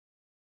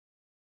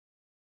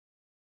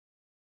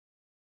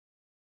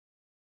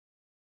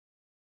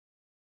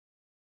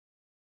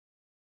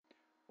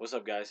What's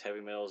up, guys?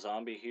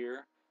 HvyMetalZombie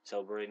here,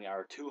 celebrating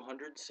our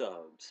 200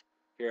 subs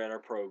here at our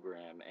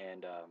program.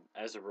 And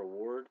as a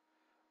reward,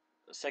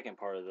 the second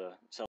part of the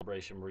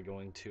celebration, we're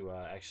going to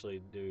I'm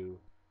actually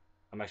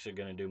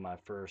going to do my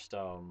first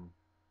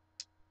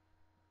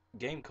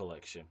game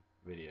collection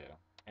video.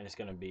 And it's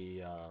going to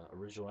be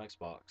original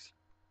Xbox.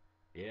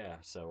 Yeah,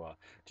 so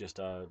just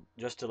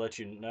to let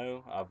you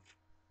know,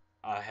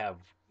 I have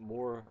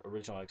more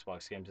original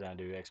Xbox games than I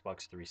do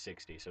Xbox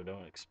 360, so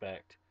don't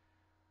expect,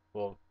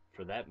 well,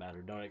 for that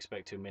matter, don't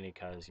expect too many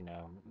because,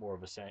 I'm more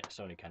of a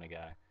Sony kind of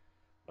guy.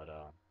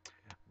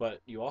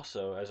 But you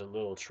also, as a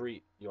little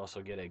treat, you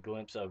also get a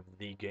glimpse of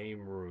the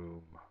game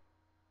room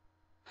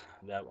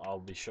that I'll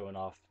be showing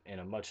off in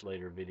a much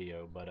later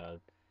video. But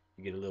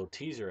you get a little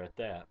teaser at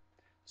that.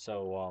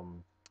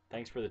 So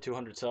thanks for the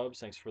 200 subs.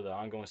 Thanks for the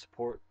ongoing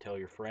support. Tell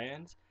your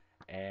friends,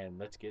 and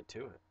let's get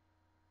to it.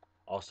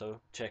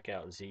 Also, check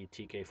out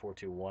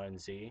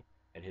ZTK421Z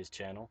at his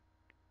channel.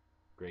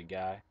 Great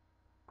guy,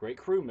 great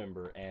crew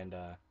member, and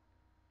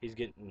he's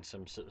getting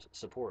some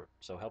support,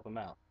 so help him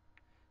out.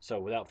 So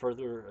without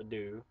further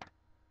ado,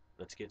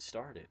 let's get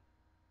started.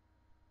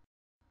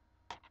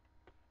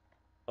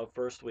 Up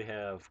first we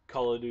have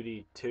Call of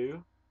Duty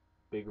 2,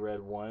 Big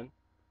Red 1.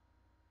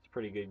 It's a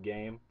pretty good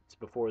game. It's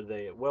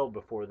well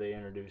before they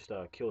introduced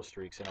kill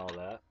streaks and all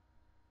that.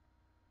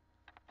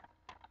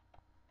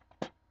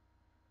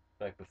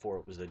 Back before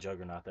it was the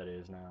juggernaut that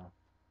is now.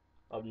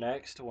 Up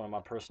next, one of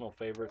my personal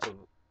favorites of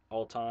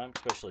all time,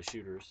 especially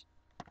shooters,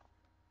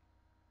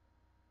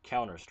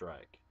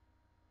 Counter-Strike.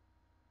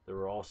 There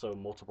were also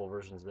multiple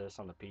versions of this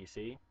on the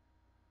PC.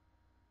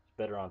 It's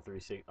better on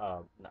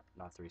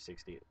not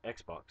 360,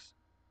 Xbox,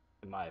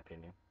 in my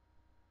opinion.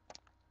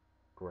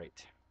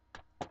 Great.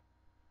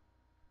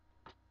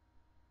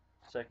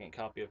 Second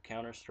copy of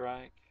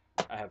Counter-Strike.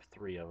 I have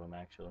 3 of them,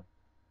 actually.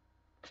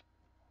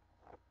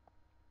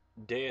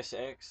 Deus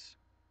Ex,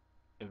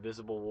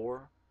 Invisible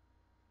War.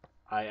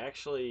 I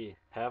actually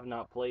have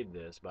not played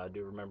this, but I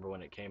do remember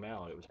when it came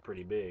out, it was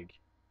pretty big.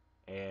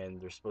 And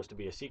there's supposed to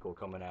be a sequel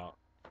coming out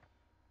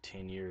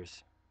 10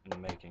 years in the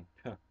making.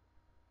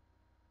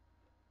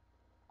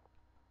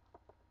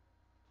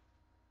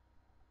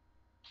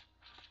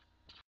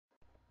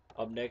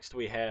 Up next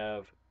we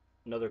have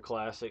another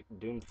classic,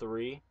 Doom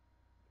 3. Let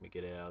me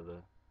get it out of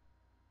the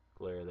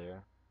glare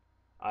there.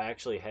 I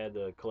actually had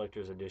the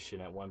collector's edition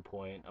at one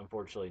point.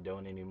 Unfortunately,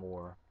 don't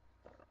anymore.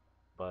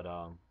 But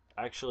I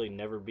actually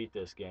never beat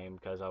this game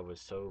because I was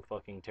so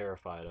fucking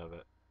terrified of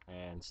it,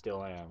 and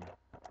still am.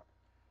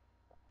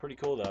 Pretty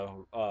cool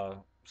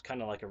though. It's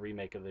kind of like a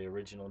remake of the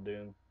original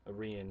Doom, a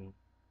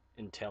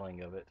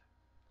re-telling of it.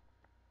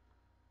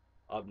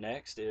 Up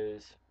next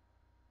is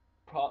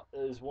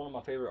one of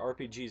my favorite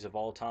RPGs of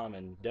all time,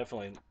 and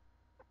definitely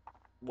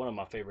one of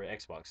my favorite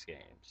Xbox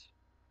games.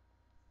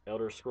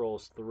 Elder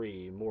Scrolls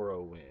 3: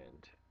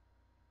 Morrowind.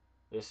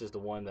 This is the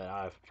one that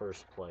I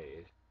first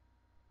played,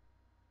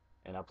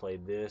 and I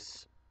played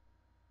this.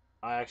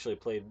 I actually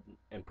played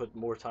and put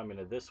more time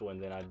into this one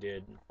than I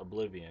did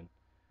Oblivion,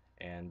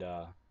 and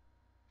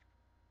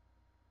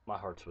my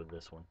heart's with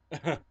this one.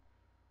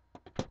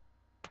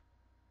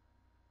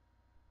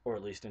 Or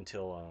at least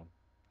until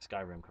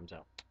Skyrim comes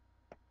out.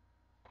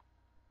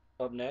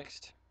 Up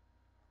next,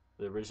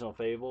 the original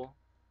Fable,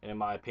 and in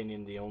my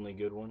opinion, the only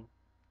good one.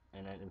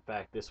 And in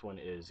fact, this one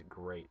is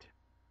great.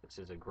 This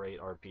is a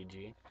great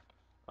RPG.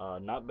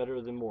 Not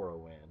better than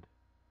Morrowind,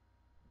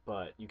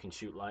 but you can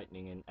shoot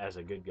lightning and as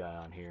a good guy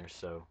on here,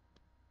 so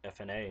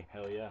FNA,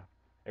 hell yeah.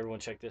 Everyone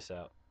check this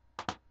out.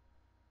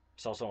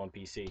 It's also on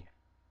PC.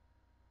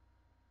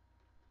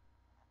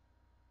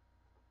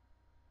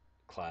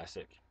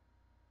 Classic.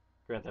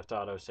 Grand Theft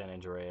Auto San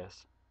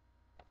Andreas.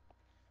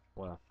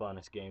 One of the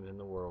funnest games in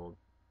the world.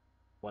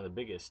 One of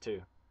the biggest,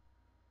 too.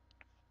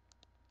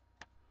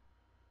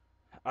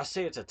 I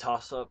say it's a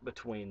toss-up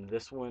between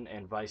this one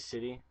and Vice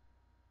City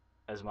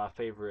as my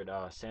favorite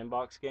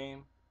sandbox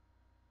game.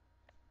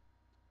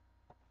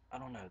 I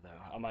don't know,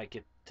 though. I might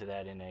get to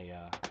that in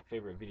a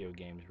favorite video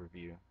games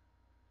review.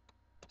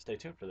 Stay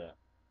tuned for that.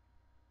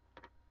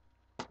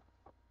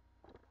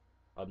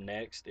 Up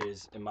next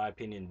is, in my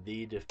opinion,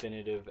 the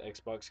definitive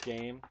Xbox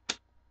game,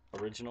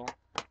 original,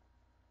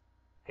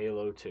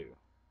 Halo 2.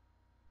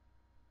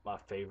 My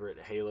favorite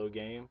Halo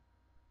game,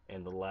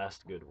 and the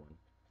last good one.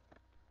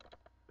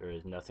 There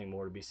is nothing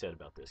more to be said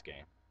about this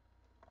game.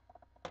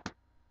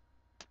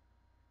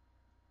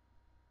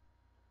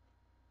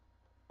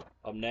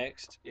 Up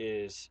next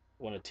is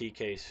one of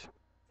TK's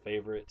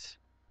favorites,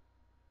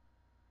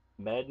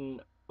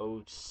 Madden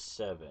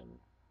 07.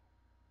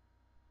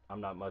 I'm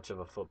not much of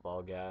a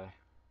football guy,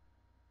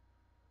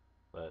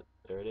 but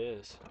there it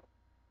is.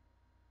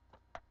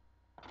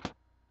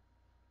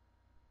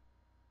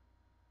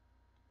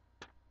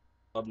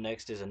 Up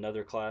next is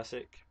another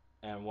classic,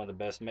 and one of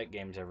the best mech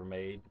games ever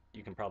made.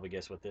 You can probably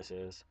guess what this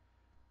is.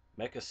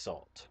 Mech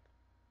Assault.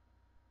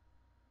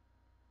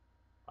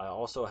 I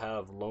also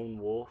have Lone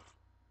Wolf,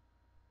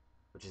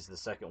 which is the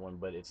second one,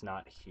 but it's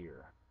not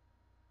here.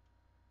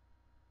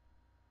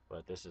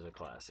 But this is a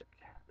classic.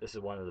 This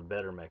is one of the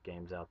better mech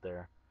games out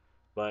there.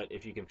 But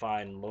if you can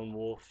find Lone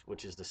Wolf,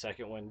 which is the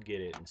second one,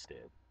 get it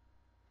instead.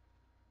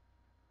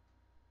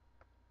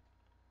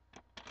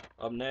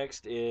 Up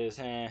next is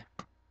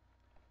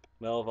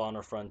Medal of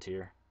Honor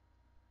Frontier.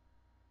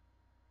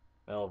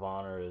 Medal of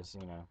Honor is,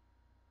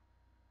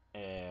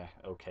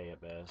 okay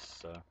at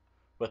best. So,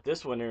 but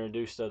this one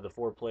introduced the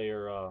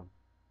four-player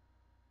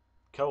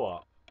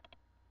co-op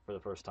for the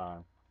first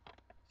time,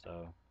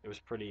 so it was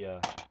pretty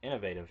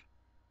innovative.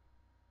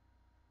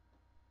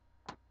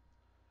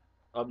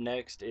 Up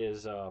next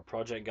is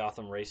Project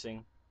Gotham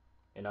Racing.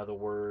 In other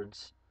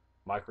words,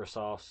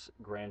 Microsoft's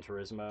Gran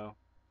Turismo.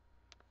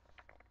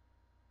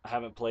 I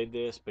haven't played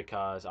this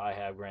because I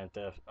have Gran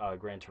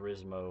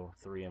Turismo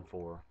 3 and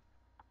 4.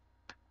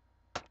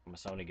 I'm a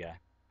Sony guy.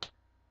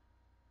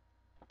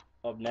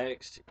 Up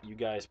next, you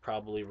guys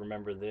probably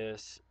remember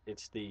this.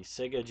 It's the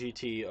Sega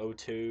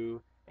GT02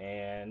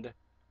 and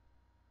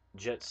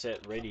Jet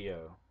Set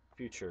Radio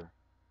Future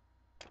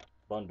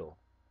bundle.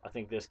 I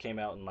think this came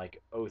out in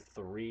like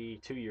 '03,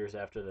 2 years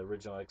after the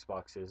original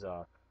Xbox's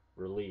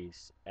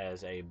release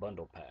as a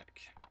bundle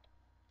pack.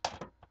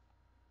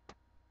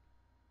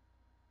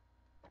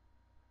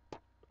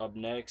 Up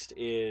next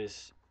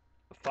is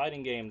a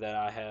fighting game that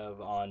I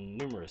have on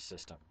numerous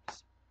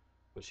systems,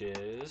 which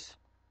is,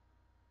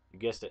 you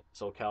guessed it,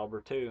 Soul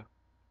Calibur 2.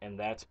 And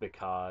that's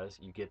because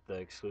you get the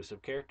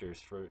exclusive characters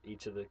for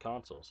each of the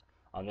consoles.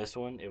 On this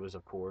one, it was,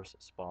 of course,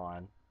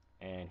 Spawn,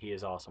 and he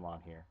is awesome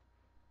on here.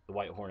 The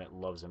White Hornet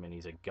loves him, and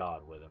he's a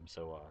god with him,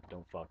 so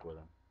don't fuck with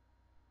him.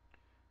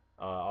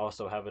 I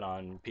also have it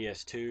on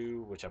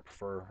PS2, which I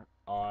prefer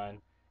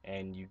on,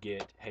 and you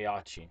get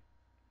Heihachi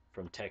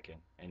from Tekken,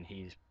 and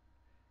he's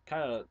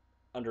kind of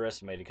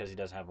underestimated because he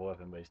doesn't have a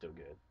weapon, but he's still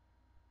good.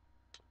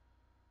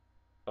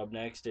 Up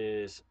next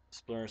is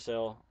Splinter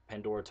Cell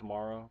Pandora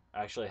Tomorrow.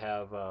 I actually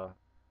have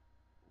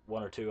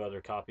one or two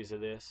other copies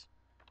of this.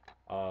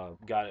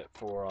 Got it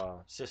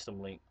for System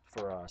Link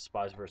for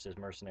Spies vs.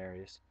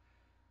 Mercenaries.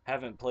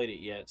 Haven't played it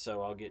yet,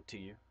 so I'll get to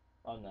you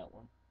on that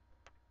one.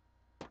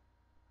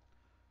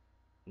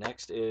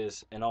 Next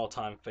is an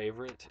all-time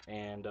favorite,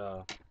 and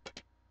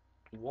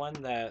one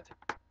that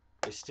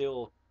is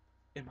still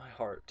in my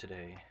heart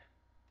today.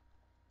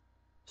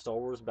 Star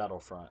Wars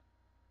Battlefront.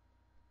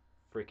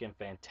 Freaking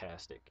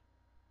fantastic.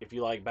 If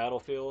you like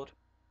Battlefield,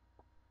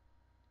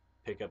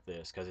 pick up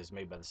this because it's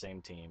made by the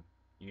same team.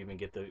 You even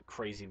get the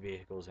crazy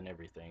vehicles and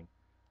everything.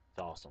 It's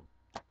awesome.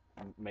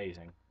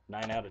 Amazing.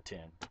 9 out of 10.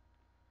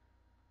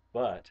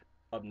 But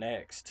up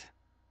next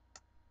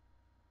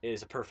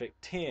is a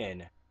perfect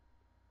 10.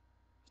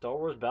 Star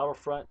Wars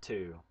Battlefront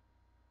 2.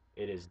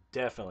 It is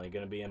definitely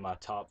going to be in my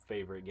top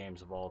favorite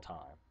games of all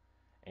time.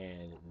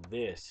 And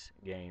this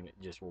game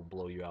just will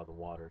blow you out of the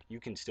water. You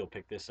can still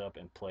pick this up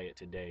and play it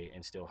today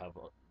and still have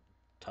a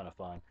ton of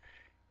fun.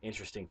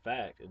 Interesting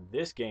fact,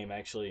 this game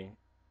actually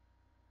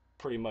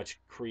pretty much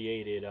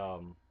created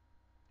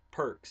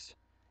perks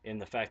in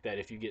the fact that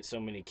if you get so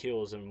many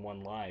kills in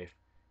one life,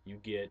 you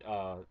get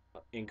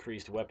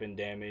increased weapon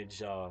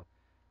damage,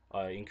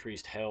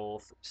 increased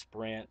health,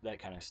 sprint, that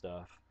kind of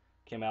stuff.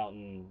 Came out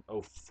in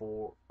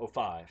 '04,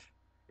 '05.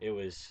 It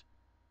was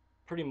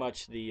pretty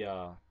much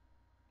the,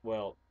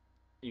 well,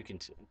 you can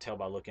tell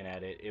by looking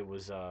at it, it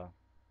was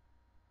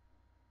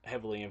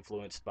heavily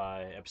influenced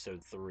by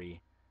episode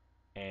 3.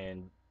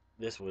 And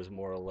this was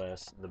more or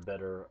less the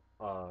better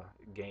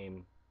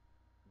game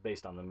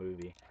based on the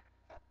movie.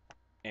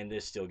 And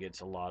this still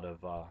gets a lot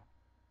of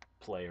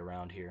play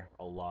around here,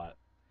 a lot.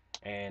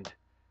 And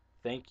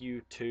thank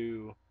you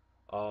to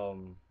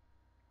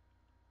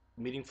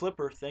Meeting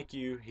Flipper. Thank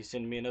you. He's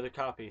sending me another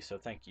copy, so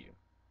thank you.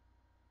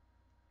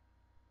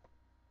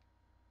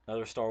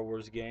 Another Star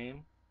Wars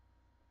game.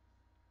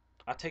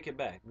 I take it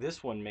back.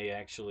 This one may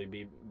actually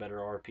be better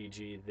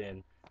RPG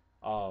than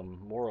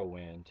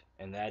Morrowind,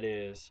 and that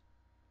is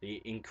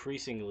the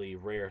increasingly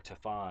rare to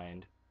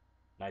find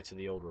Knights of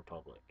the Old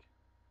Republic.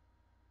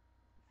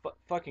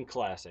 Fucking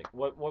classic.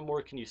 What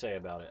more can you say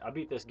about it? I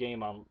beat this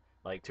game on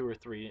like 2 or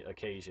 3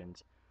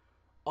 occasions,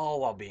 all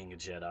while being a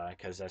Jedi,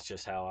 because that's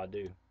just how I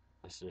do.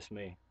 It's just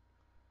me.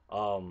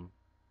 Um,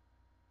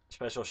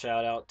 Special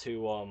shout out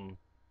to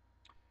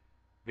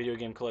Video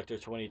Game Collector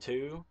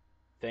 22.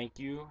 Thank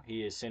you.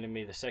 He is sending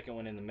me the second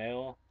one in the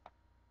mail.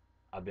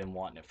 I've been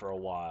wanting it for a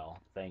while.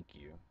 Thank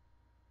you.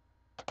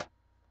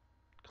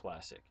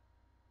 Classic.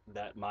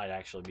 That might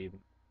actually be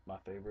my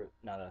favorite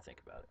now that I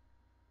think about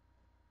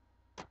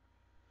it.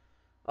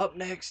 Up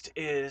next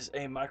is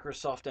a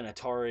Microsoft and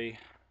Atari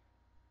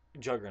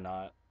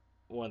juggernaut,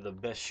 one of the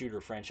best shooter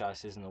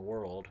franchises in the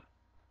world.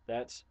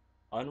 That's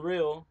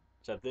Unreal,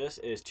 except this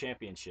is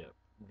Championship,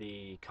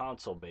 the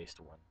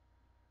console-based one.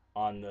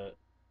 On the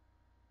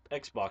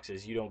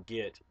Xboxes, you don't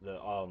get the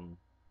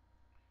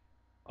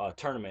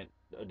tournament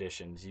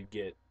editions. You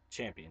get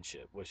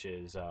Championship, which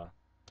is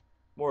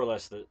more or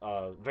less the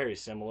very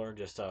similar,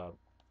 just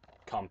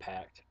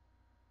compact.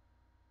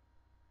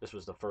 This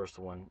was the first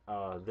one.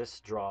 This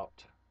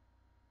dropped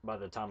by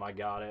the time I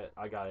got it.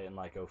 I got it in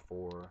like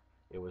 '04.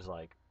 It was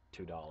like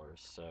 $2,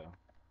 so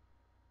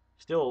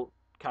still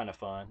kind of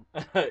fun.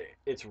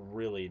 It's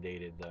really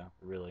dated though,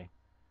 really,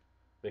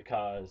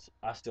 because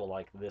I still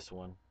like this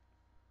one.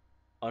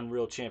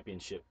 Unreal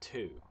Championship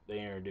 2. They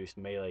introduced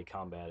melee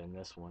combat in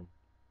this one,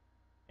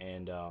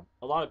 and a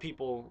lot of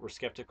people were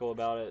skeptical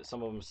about it.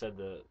 Some of them said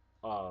the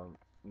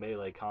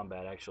melee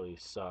combat actually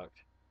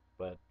sucked,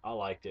 but I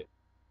liked it.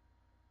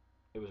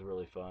 It was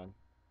really fun.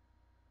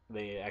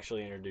 They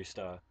actually introduced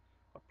a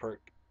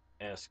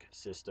perk-esque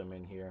system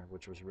in here,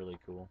 which was really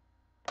cool.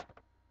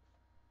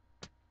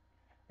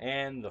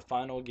 And the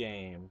final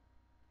game,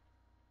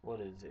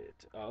 what is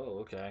it? Oh,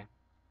 okay.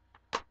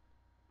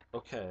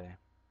 Okay.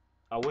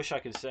 I wish I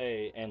could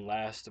say and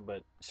last,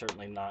 but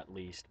certainly not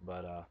least,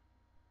 but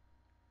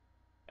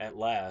at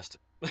last,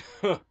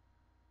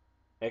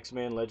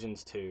 X-Men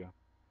Legends 2.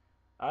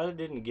 I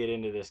didn't get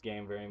into this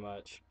game very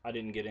much. I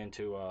didn't get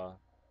into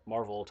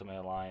Marvel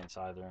Ultimate Alliance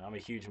either. I'm a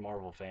huge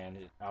Marvel fan.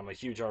 I'm a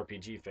huge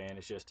RPG fan.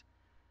 It's just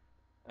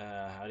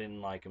I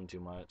didn't like them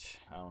too much.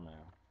 I don't know.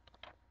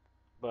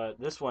 But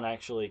this one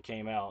actually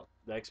came out.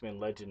 The X-Men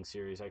Legends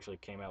series actually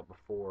came out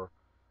before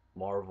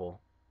Marvel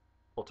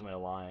Ultimate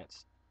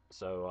Alliance.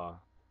 So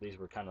these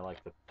were kind of like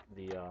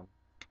the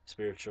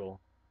spiritual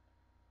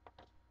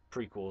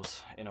prequels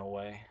in a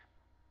way.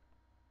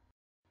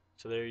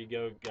 So there you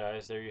go,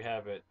 guys. There you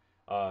have it.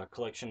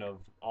 Collection of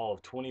all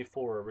of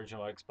 24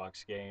 original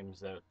Xbox games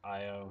that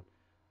I own.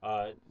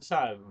 It's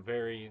not a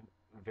very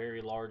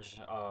large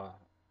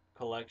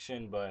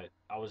collection, but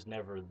I was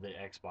never the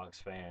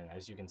Xbox fan.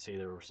 As you can see,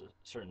 there were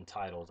certain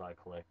titles I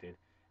collected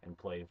and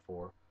played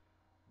for.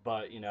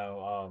 But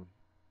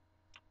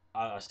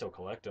I still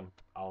collect them.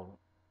 I'll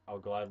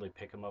gladly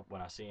pick them up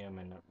when I see them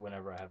and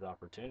whenever I have the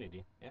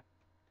opportunity. Yeah,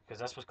 because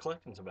that's what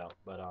collecting's about.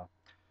 But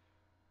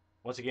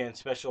once again,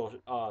 special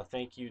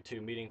thank you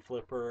to Meeting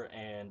Flipper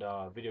and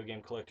Video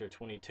Game Collector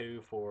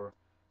 22 for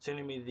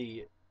sending me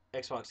the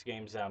Xbox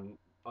games that I'm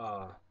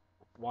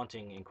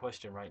wanting in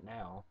question right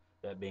now.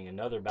 That being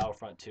another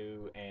Battlefront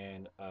 2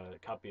 and a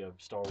copy of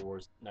Star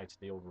Wars Knights of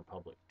the Old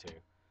Republic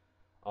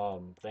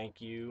 2. Thank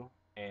you,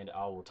 and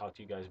I will talk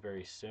to you guys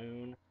very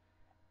soon.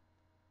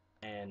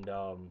 And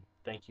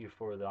thank you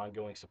for the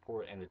ongoing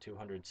support and the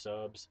 200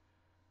 subs.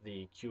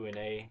 The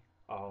Q&A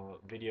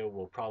video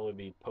will probably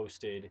be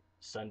posted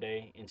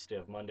Sunday instead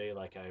of Monday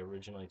like I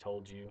originally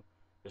told you,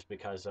 just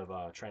because of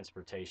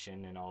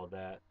transportation and all of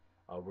that.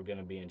 We're going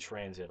to be in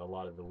transit a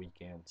lot of the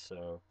weekend,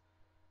 so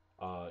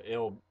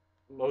it'll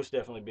most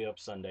definitely be up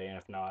Sunday, and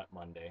if not,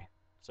 Monday.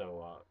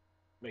 So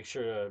make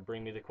sure to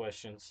bring me the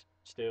questions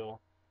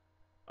still.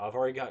 I've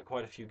already got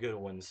quite a few good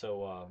ones,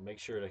 so make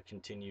sure to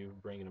continue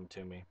bringing them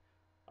to me.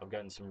 I've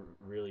gotten some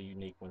really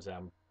unique ones that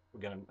I'm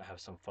gonna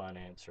have some fun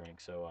answering.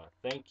 So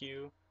thank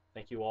you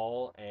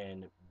all,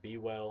 and be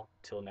well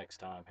till next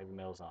time. Heavy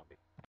Metal Zombie.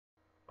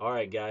 All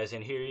right, guys,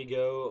 and here you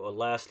go. A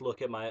last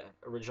look at my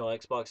original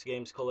Xbox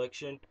games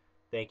collection.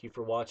 Thank you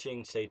for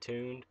watching. Stay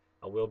tuned.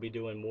 I will be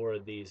doing more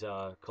of these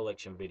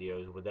collection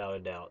videos without a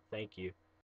doubt. Thank you.